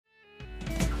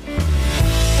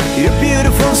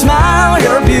So smile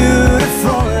your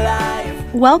beautiful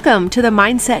life. Welcome to the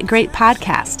Mindset Great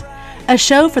Podcast, a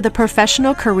show for the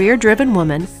professional, career-driven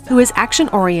woman who is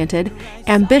action-oriented,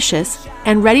 ambitious,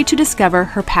 and ready to discover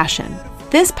her passion.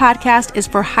 This podcast is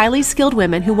for highly skilled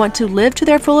women who want to live to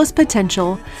their fullest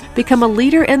potential, become a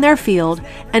leader in their field,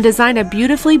 and design a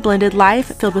beautifully blended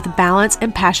life filled with balance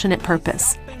and passionate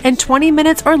purpose. In 20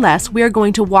 minutes or less, we are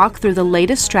going to walk through the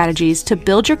latest strategies to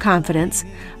build your confidence,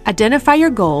 identify your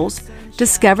goals,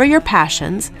 discover your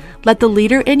passions, let the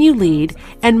leader in you lead,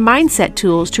 and mindset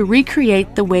tools to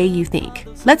recreate the way you think.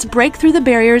 Let's break through the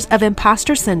barriers of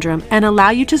imposter syndrome and allow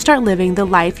you to start living the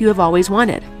life you have always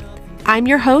wanted. I'm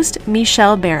your host,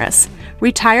 Michelle Barris,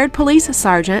 retired police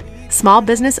sergeant, small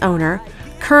business owner,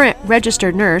 current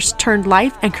registered nurse turned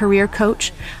life and career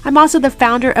coach. I'm also the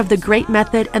founder of The Great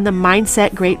Method and the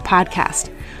Mindset Great podcast.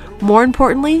 More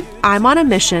importantly, I'm on a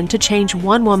mission to change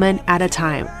one woman at a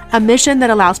time, a mission that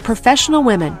allows professional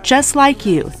women just like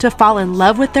you to fall in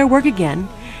love with their work again,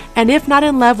 and if not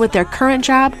in love with their current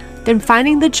job, then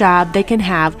finding the job they can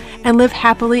have and live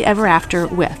happily ever after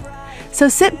with. So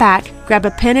sit back, grab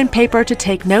a pen and paper to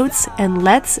take notes, and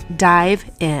let's dive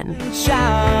in.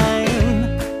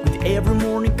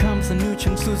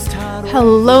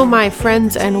 Hello, my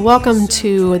friends, and welcome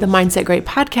to the Mindset Great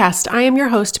podcast. I am your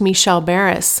host, Michelle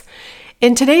Barris.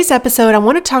 In today's episode, I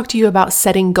want to talk to you about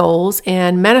setting goals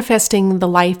and manifesting the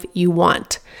life you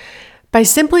want. By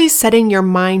simply setting your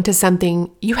mind to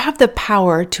something, you have the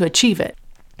power to achieve it.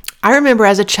 I remember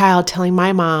as a child telling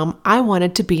my mom I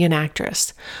wanted to be an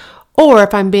actress. Or,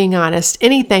 if I'm being honest,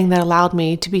 anything that allowed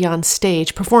me to be on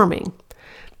stage performing.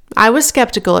 I was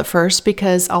skeptical at first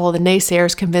because all of the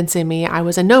naysayers convincing me I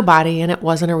was a nobody and it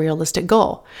wasn't a realistic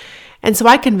goal. And so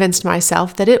I convinced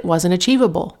myself that it wasn't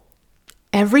achievable.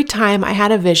 Every time I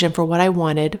had a vision for what I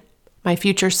wanted my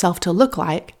future self to look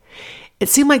like, it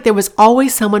seemed like there was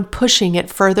always someone pushing it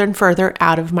further and further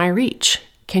out of my reach.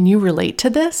 Can you relate to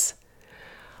this?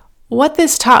 What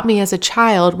this taught me as a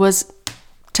child was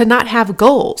to not have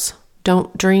goals.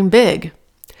 Don't dream big.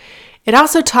 It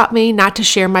also taught me not to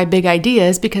share my big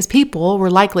ideas because people were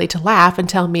likely to laugh and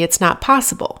tell me it's not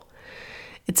possible.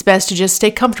 It's best to just stay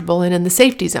comfortable and in the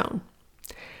safety zone.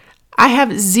 I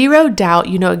have zero doubt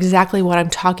you know exactly what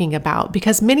I'm talking about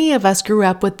because many of us grew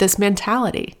up with this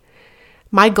mentality.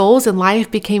 My goals in life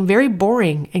became very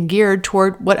boring and geared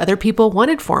toward what other people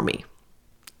wanted for me.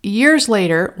 Years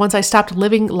later, once I stopped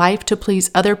living life to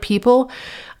please other people,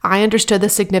 I understood the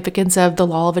significance of the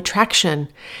law of attraction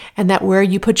and that where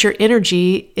you put your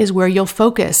energy is where you'll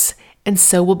focus, and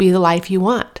so will be the life you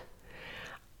want.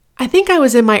 I think I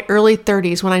was in my early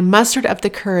 30s when I mustered up the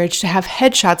courage to have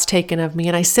headshots taken of me,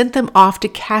 and I sent them off to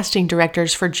casting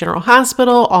directors for General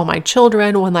Hospital, All My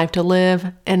Children, One Life to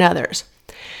Live, and others.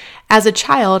 As a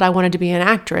child, I wanted to be an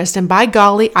actress, and by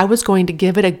golly, I was going to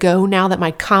give it a go now that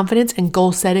my confidence and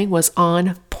goal setting was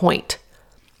on point.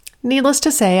 Needless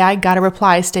to say, I got a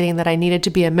reply stating that I needed to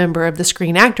be a member of the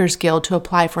Screen Actors Guild to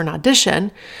apply for an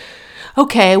audition.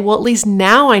 Okay, well, at least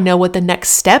now I know what the next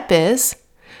step is.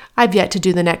 I've yet to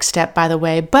do the next step, by the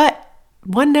way, but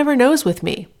one never knows with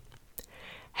me.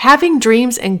 Having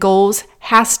dreams and goals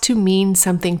has to mean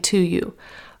something to you.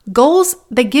 Goals,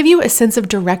 they give you a sense of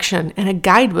direction and a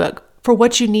guidebook for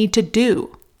what you need to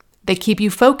do. They keep you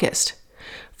focused.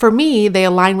 For me, they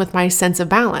align with my sense of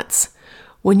balance.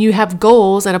 When you have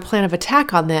goals and a plan of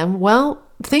attack on them, well,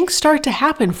 things start to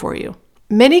happen for you.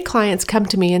 Many clients come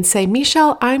to me and say,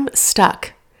 Michelle, I'm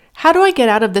stuck. How do I get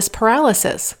out of this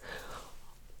paralysis?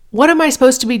 What am I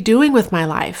supposed to be doing with my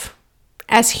life?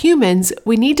 As humans,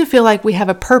 we need to feel like we have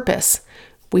a purpose.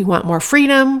 We want more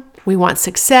freedom, we want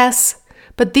success,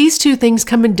 but these two things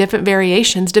come in different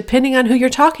variations depending on who you're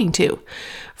talking to.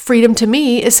 Freedom to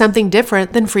me is something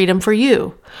different than freedom for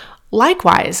you.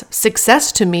 Likewise,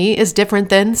 success to me is different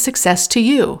than success to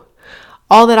you.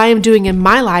 All that I am doing in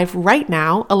my life right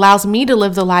now allows me to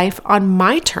live the life on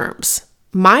my terms,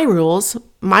 my rules,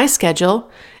 my schedule,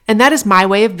 and that is my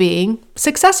way of being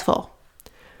successful.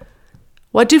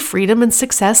 What do freedom and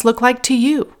success look like to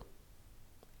you?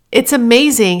 It's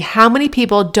amazing how many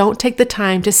people don't take the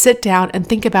time to sit down and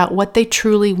think about what they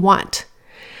truly want.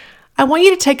 I want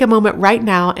you to take a moment right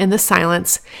now in the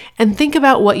silence and think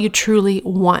about what you truly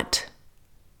want.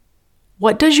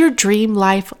 What does your dream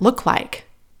life look like?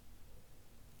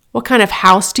 What kind of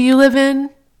house do you live in?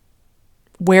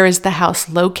 Where is the house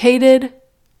located?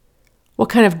 What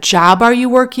kind of job are you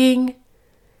working?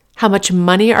 How much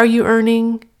money are you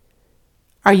earning?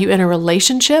 Are you in a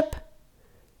relationship?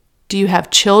 Do you have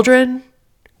children,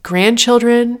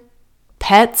 grandchildren,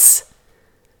 pets?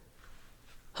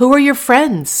 Who are your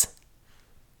friends?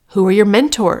 Who are your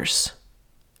mentors?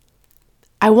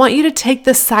 I want you to take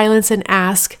the silence and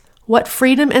ask what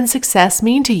freedom and success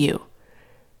mean to you.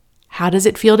 How does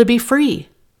it feel to be free?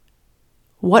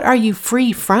 What are you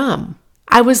free from?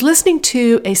 I was listening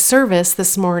to a service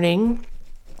this morning,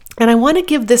 and I want to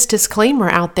give this disclaimer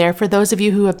out there for those of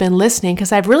you who have been listening,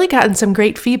 because I've really gotten some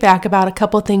great feedback about a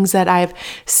couple things that I've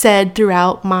said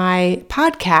throughout my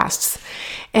podcasts.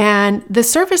 And the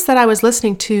service that I was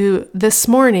listening to this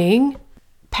morning,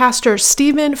 Pastor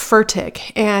Stephen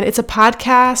Furtick, and it's a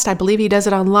podcast. I believe he does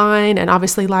it online and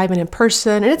obviously live and in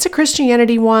person, and it's a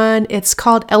Christianity one. It's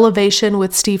called Elevation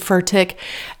with Steve Furtick,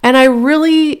 and I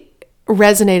really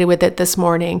resonated with it this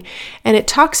morning. And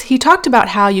he talked about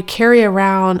how you carry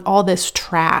around all this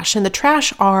trash, and the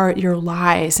trash are your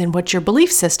lies and what your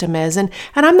belief system is. And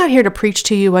I'm not here to preach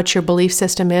to you what your belief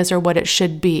system is or what it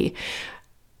should be.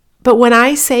 But when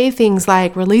I say things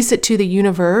like release it to the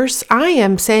universe, I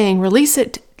am saying release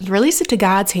it to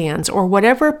God's hands, or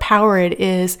whatever power it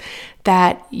is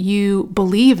that you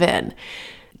believe in.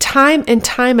 Time and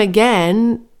time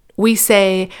again, we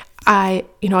say,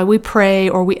 we pray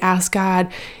or we ask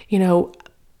God,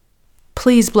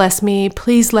 please bless me,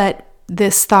 please let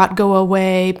this thought go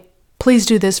away, please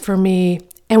do this for me.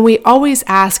 And we always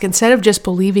ask instead of just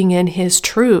believing in His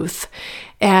truth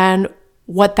and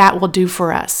what that will do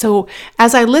for us. So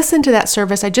as I listened to that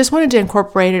service, I just wanted to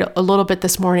incorporate it a little bit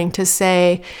this morning to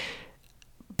say,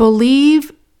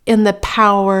 believe in the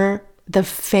power, the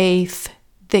faith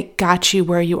that got you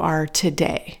where you are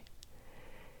today.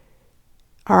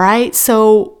 All right,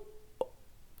 so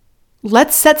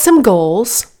let's set some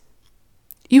goals.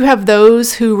 You have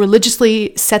those who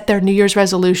religiously set their New Year's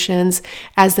resolutions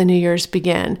as the New Year's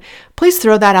begin. Please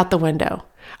throw that out the window.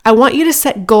 I want you to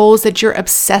set goals that you're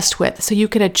obsessed with so you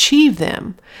can achieve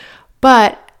them.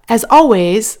 But as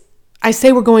always, I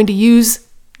say we're going to use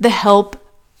the help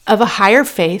of a higher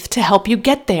faith to help you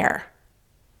get there.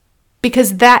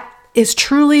 Because that is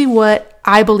truly what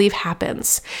I believe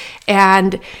happens.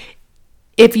 And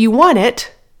if you want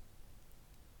it,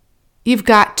 you've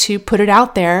got to put it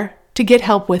out there to get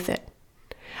help with it.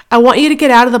 I want you to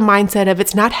get out of the mindset of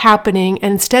it's not happening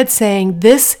and instead saying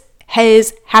this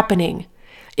is happening.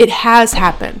 It has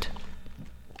happened.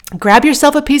 Grab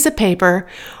yourself a piece of paper,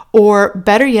 or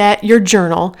better yet, your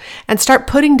journal, and start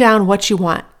putting down what you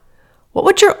want. What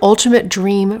would your ultimate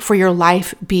dream for your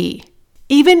life be?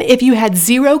 Even if you had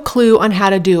zero clue on how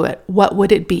to do it, what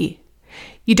would it be?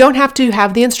 You don't have to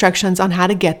have the instructions on how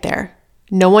to get there.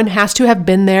 No one has to have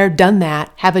been there, done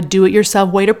that, have a do-it-yourself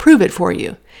way to prove it for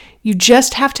you. You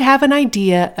just have to have an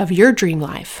idea of your dream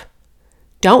life.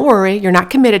 Don't worry, you're not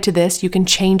committed to this. You can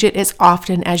change it as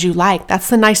often as you like. That's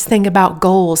the nice thing about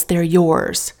goals. They're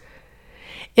yours.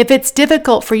 If it's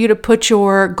difficult for you to put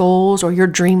your goals or your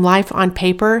dream life on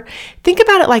paper, think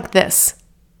about it like this.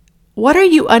 What are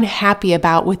you unhappy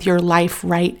about with your life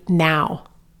right now?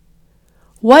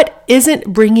 What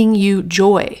isn't bringing you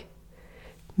joy?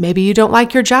 Maybe you don't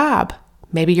like your job.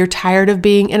 Maybe you're tired of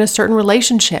being in a certain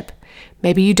relationship.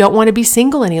 Maybe you don't want to be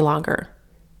single any longer.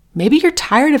 Maybe you're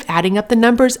tired of adding up the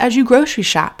numbers as you grocery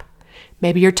shop.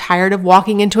 Maybe you're tired of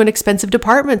walking into an expensive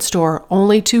department store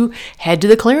only to head to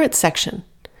the clearance section.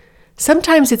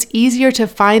 Sometimes it's easier to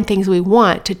find things we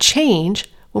want to change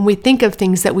when we think of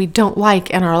things that we don't like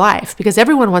in our life, because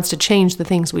everyone wants to change the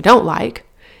things we don't like,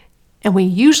 and we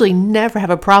usually never have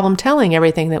a problem telling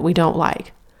everything that we don't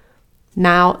like.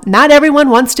 Now, not everyone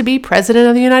wants to be president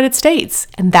of the United States,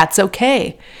 and that's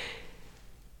okay.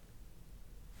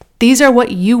 These are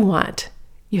what you want.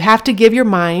 You have to give your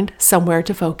mind somewhere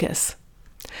to focus.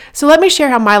 So let me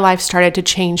share how my life started to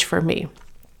change for me.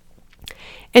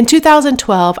 In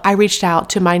 2012, I reached out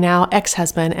to my now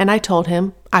ex-husband and I told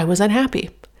him I was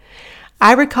unhappy.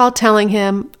 I recall telling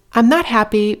him, I'm not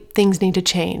happy, things need to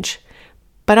change,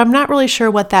 but I'm not really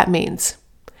sure what that means.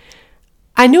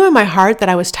 I knew in my heart that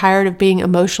I was tired of being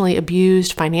emotionally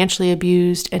abused, financially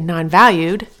abused, and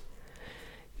non-valued.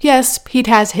 Yes, he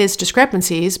has his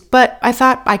discrepancies, but I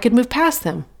thought I could move past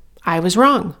them. I was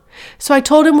wrong. So I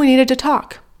told him we needed to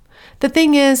talk. The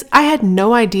thing is, I had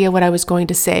no idea what I was going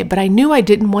to say, but I knew I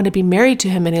didn't want to be married to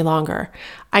him any longer.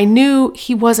 I knew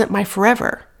he wasn't my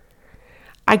forever.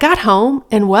 I got home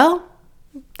and, well,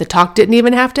 the talk didn't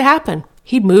even have to happen.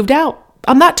 He'd moved out.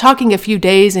 I'm not talking a few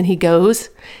days and he goes.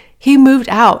 He moved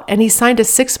out and he signed a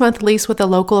 6-month lease with a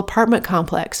local apartment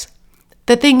complex.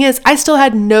 The thing is, I still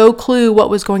had no clue what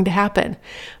was going to happen.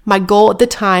 My goal at the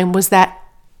time was that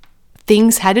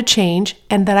things had to change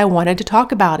and that I wanted to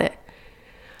talk about it.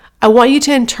 I want you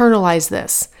to internalize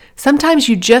this. Sometimes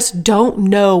you just don't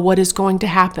know what is going to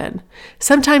happen.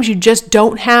 Sometimes you just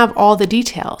don't have all the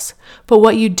details. But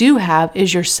what you do have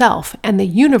is yourself, and the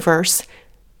universe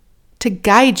to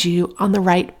guide you on the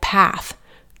right path.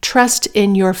 Trust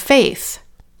in your faith.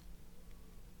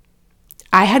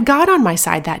 I had God on my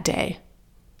side that day.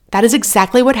 That is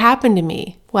exactly what happened to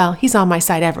me. Well, he's on my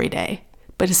side every day,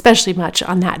 but especially much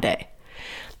on that day.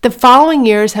 The following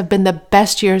years have been the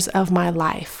best years of my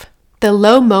life. The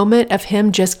low moment of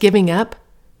him just giving up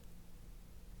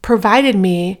provided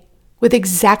me with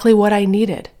exactly what I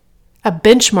needed, a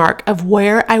benchmark of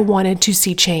where I wanted to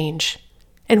see change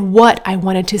and what I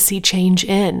wanted to see change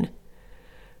in.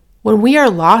 When we are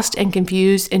lost and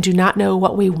confused and do not know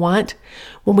what we want,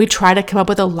 when we try to come up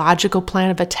with a logical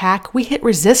plan of attack, we hit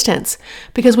resistance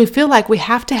because we feel like we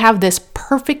have to have this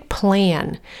perfect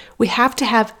plan. We have to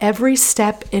have every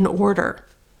step in order.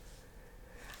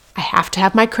 I have to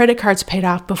have my credit cards paid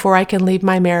off before I can leave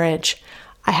my marriage.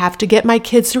 I have to get my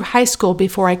kids through high school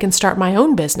before I can start my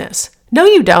own business. No,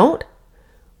 you don't.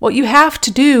 What you have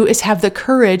to do is have the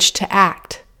courage to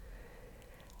act.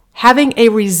 Having a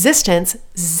resistance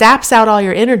zaps out all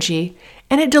your energy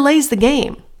and it delays the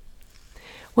game.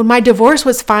 When my divorce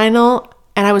was final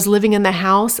and I was living in the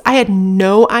house, I had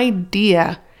no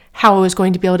idea how I was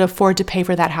going to be able to afford to pay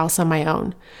for that house on my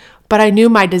own. But I knew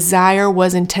my desire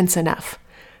was intense enough.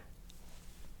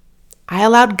 I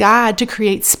allowed God to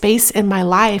create space in my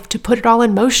life to put it all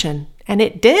in motion, and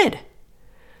it did.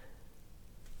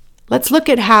 Let's look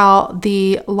at how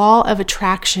the law of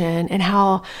attraction and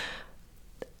how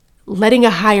letting a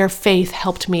higher faith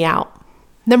helped me out.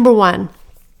 Number 1,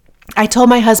 I told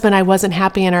my husband I wasn't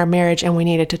happy in our marriage and we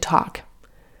needed to talk.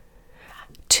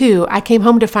 2, I came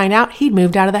home to find out he'd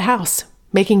moved out of the house,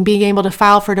 making being able to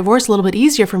file for divorce a little bit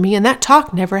easier for me and that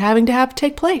talk never having to have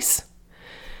take place.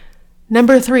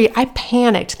 Number 3, I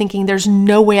panicked thinking there's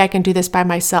no way I can do this by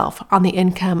myself on the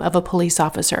income of a police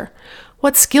officer.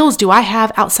 What skills do I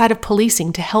have outside of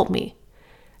policing to help me?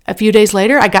 A few days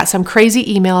later, I got some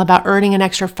crazy email about earning an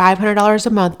extra $500 a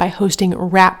month by hosting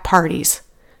wrap parties.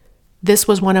 This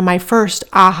was one of my first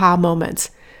aha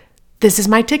moments. This is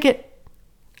my ticket.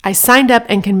 I signed up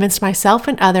and convinced myself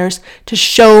and others to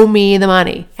show me the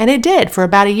money, and it did for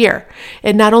about a year.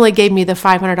 It not only gave me the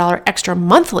 $500 extra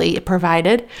monthly it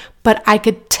provided, but I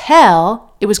could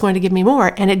tell it was going to give me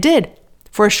more, and it did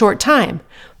for a short time,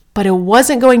 but it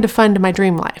wasn't going to fund my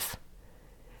dream life.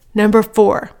 Number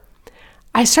 4,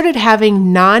 I started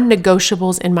having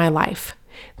non-negotiables in my life.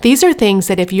 These are things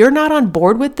that if you're not on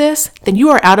board with this, then you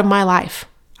are out of my life.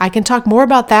 I can talk more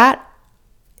about that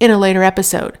in a later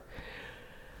episode.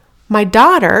 My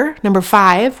daughter, number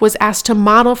 5, was asked to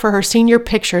model for her senior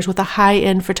pictures with a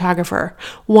high-end photographer.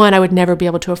 One, I would never be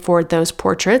able to afford those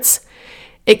portraits.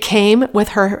 It came with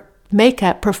her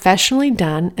makeup professionally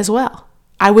done as well.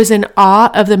 I was in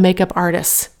awe of the makeup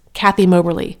artist, Kathy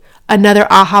Moberly. Another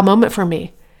aha moment for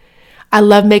me. I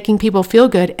love making people feel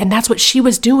good, and that's what she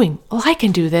was doing. Well, I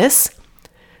can do this.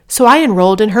 So I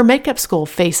enrolled in her makeup school,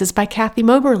 Faces by Kathy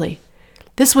Moberly.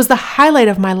 This was the highlight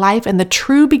of my life and the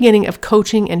true beginning of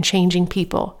coaching and changing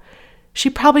people. She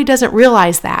probably doesn't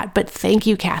realize that, but thank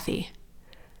you, Kathy.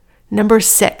 Number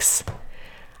 6,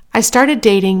 I started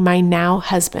dating my now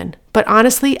husband, but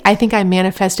honestly, I think I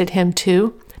manifested him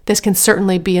too. This can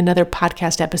certainly be another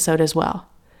podcast episode as well.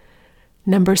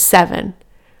 Number 7,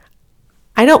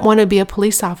 I don't want to be a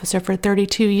police officer for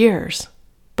 32 years.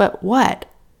 But what?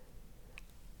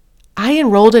 I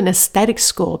enrolled in aesthetics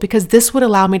school because this would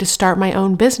allow me to start my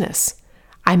own business.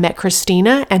 I met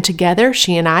Christina, and together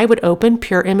she and I would open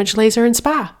Pure Image Laser and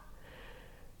Spa.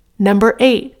 Number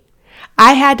 8,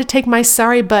 I had to take my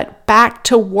sorry butt back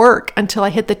to work until I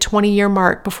hit the 20-year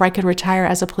mark before I could retire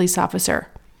as a police officer.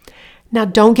 Now,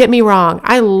 don't get me wrong.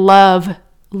 I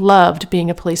loved being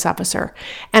a police officer,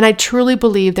 and I truly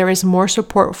believe there is more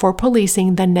support for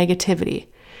policing than negativity.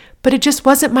 But it just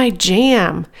wasn't my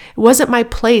jam. It wasn't my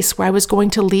place where I was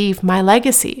going to leave my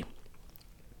legacy.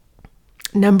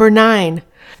 Number 9,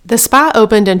 the spa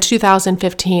opened in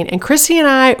 2015, and Christy and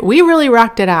I, we really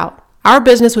rocked it out. Our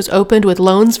business was opened with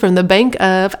loans from the bank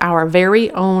of our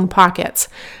very own pockets.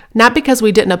 Not because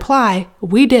we didn't apply,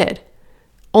 we did.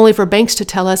 Only for banks to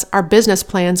tell us our business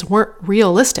plans weren't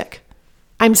realistic.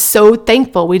 I'm so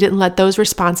thankful we didn't let those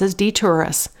responses detour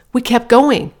us. We kept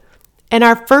going. In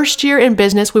our first year in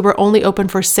business, we were only open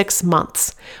for 6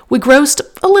 months. We grossed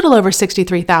a little over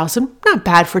 $63,000, not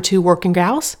bad for 2 working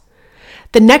gals.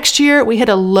 The next year, we hit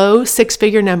a low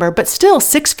 6-figure number, but still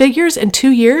 6 figures in 2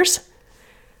 years?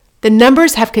 The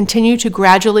numbers have continued to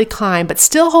gradually climb, but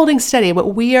still holding steady, but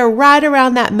we are right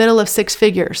around that middle of 6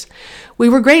 figures. We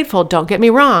were grateful, don't get me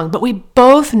wrong, but we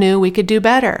both knew we could do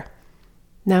better.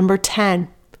 Number 10,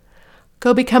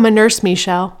 go become a nurse,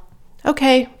 Michelle.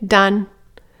 Okay, done.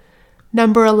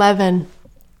 Number 11,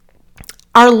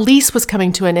 Our lease was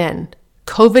coming to an end.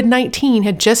 COVID-19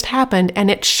 had just happened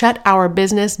and it shut our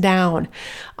business down.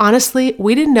 Honestly,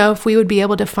 we didn't know if we would be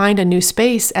able to find a new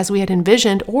space as we had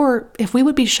envisioned or if we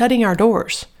would be shutting our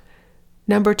doors.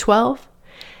 Number 12,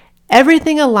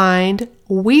 everything aligned,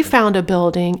 we found a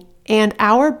building, and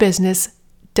our business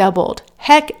doubled.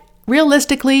 Heck,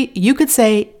 realistically, you could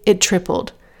say it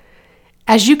tripled.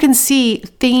 As you can see,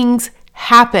 things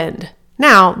happened.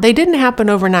 Now, they didn't happen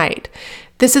overnight.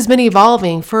 This has been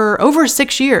evolving for over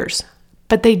 6 years,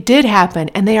 but they did happen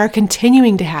and they are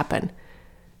continuing to happen.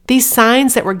 These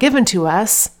signs that were given to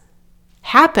us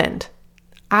happened.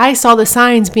 I saw the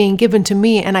signs being given to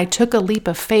me and I took a leap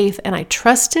of faith and I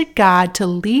trusted God to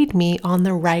lead me on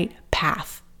the right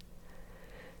path.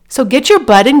 So get your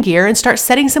butt in gear and start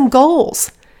setting some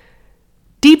goals.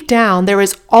 Deep down, there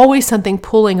is always something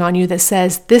pulling on you that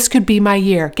says, this could be my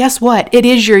year. Guess what? It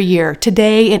is your year.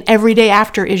 Today and every day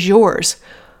after is yours.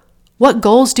 What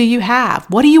goals do you have?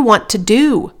 What do you want to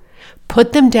do?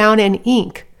 Put them down in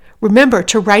ink. Remember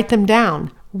to write them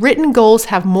down. Written goals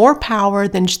have more power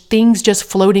than things just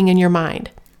floating in your mind.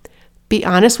 Be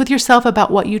honest with yourself about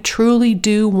what you truly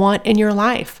do want in your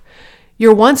life.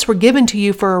 Your wants were given to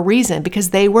you for a reason because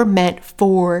they were meant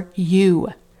for you.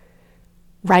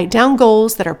 Write down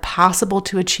goals that are possible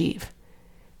to achieve.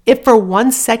 If for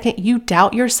 1 second you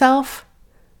doubt yourself,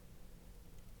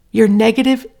 your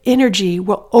negative energy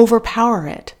will overpower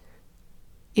it.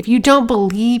 If you don't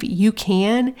believe you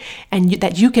can and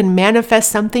that you can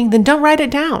manifest something, then don't write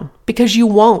it down because you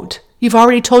won't. You've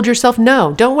already told yourself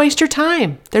no. Don't waste your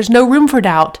time. There's no room for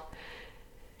doubt.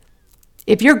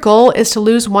 If your goal is to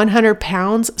lose 100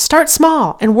 pounds, start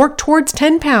small and work towards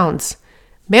 10 pounds.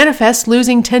 Manifest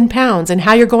losing 10 pounds and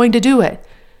how you're going to do it.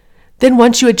 Then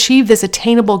once you achieve this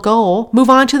attainable goal, move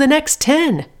on to the next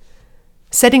 10.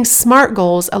 Setting SMART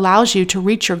goals allows you to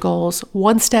reach your goals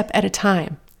one step at a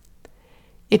time.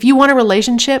 If you want a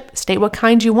relationship, state what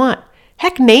kind you want.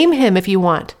 Heck, name him if you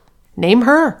want. Name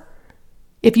her.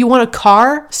 If you want a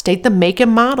car, state the make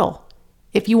and model.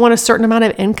 If you want a certain amount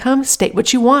of income, state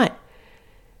what you want.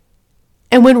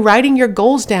 And when writing your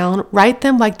goals down, write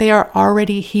them like they are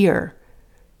already here.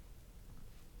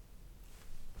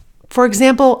 For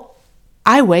example,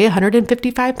 I weigh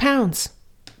 155 pounds.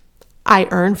 I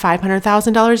earn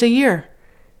 $500,000 a year.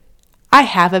 I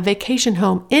have a vacation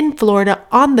home in Florida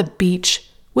on the beach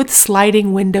with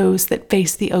sliding windows that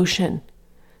face the ocean.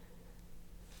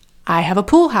 I have a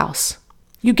pool house.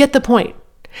 You get the point.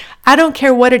 I don't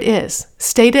care what it is.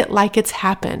 State it like it's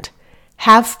happened.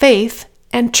 Have faith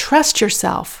and trust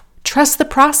yourself. Trust the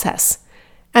process.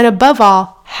 And above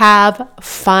all, have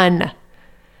fun.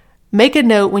 Make a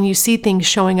note when you see things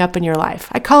showing up in your life.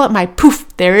 I call it my poof,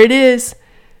 there it is.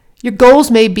 Your goals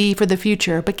may be for the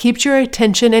future, but keep your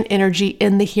attention and energy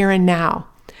in the here and now.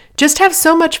 Just have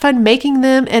so much fun making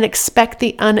them and expect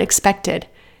the unexpected.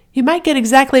 You might get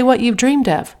exactly what you've dreamed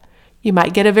of. You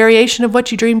might get a variation of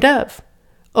what you dreamed of.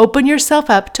 Open yourself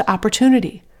up to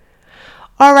opportunity.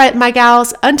 All right, my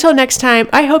gals, until next time,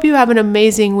 I hope you have an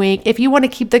amazing week. If you want to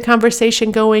keep the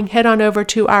conversation going, head on over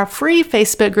to our free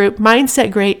Facebook group,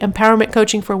 Mindset Great Empowerment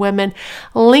Coaching for Women.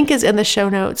 Link is in the show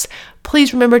notes.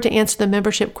 Please remember to answer the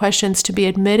membership questions to be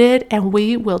admitted, and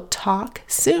we will talk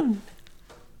soon.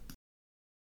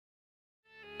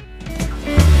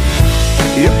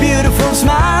 Your beautiful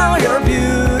smile, your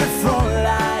beautiful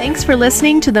life. Thanks for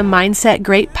listening to the Mindset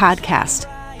Great podcast.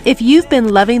 If you've been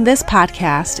loving this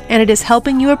podcast and it is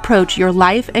helping you approach your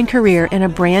life and career in a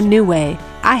brand new way,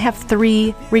 I have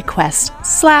 3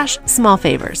 requests/small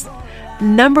favors.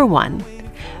 Number 1,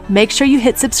 make sure you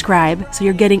hit subscribe so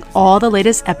you're getting all the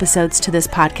latest episodes to this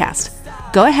podcast.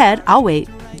 Go ahead, I'll wait.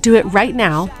 Do it right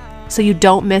now so you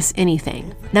don't miss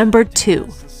anything. Number 2,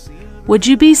 would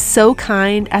you be so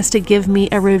kind as to give me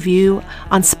a review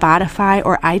on Spotify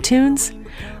or iTunes?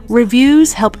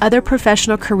 Reviews help other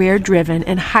professional, career-driven,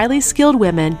 and highly skilled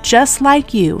women just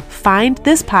like you find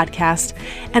this podcast,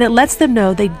 and it lets them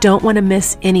know they don't want to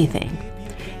miss anything.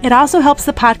 It also helps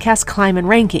the podcast climb in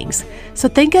rankings, so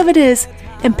think of it as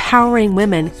empowering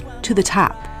women to the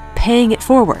top, paying it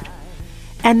forward.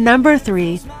 And number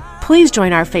 3, please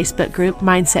join our Facebook group,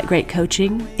 Mindset Great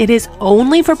Coaching. It is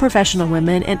only for professional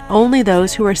women and only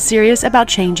those who are serious about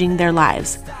changing their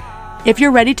lives. If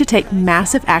you're ready to take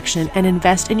massive action and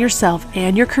invest in yourself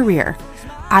and your career,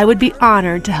 I would be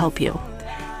honored to help you.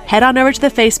 Head on over to the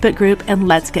Facebook group and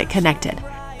let's get connected.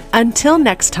 Until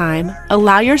next time,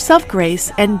 allow yourself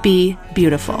grace and be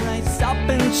beautiful. Rise up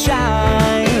and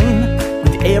shine.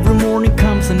 With every morning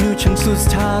comes a new chance to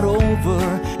start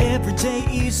over. Every day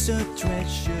is a dream.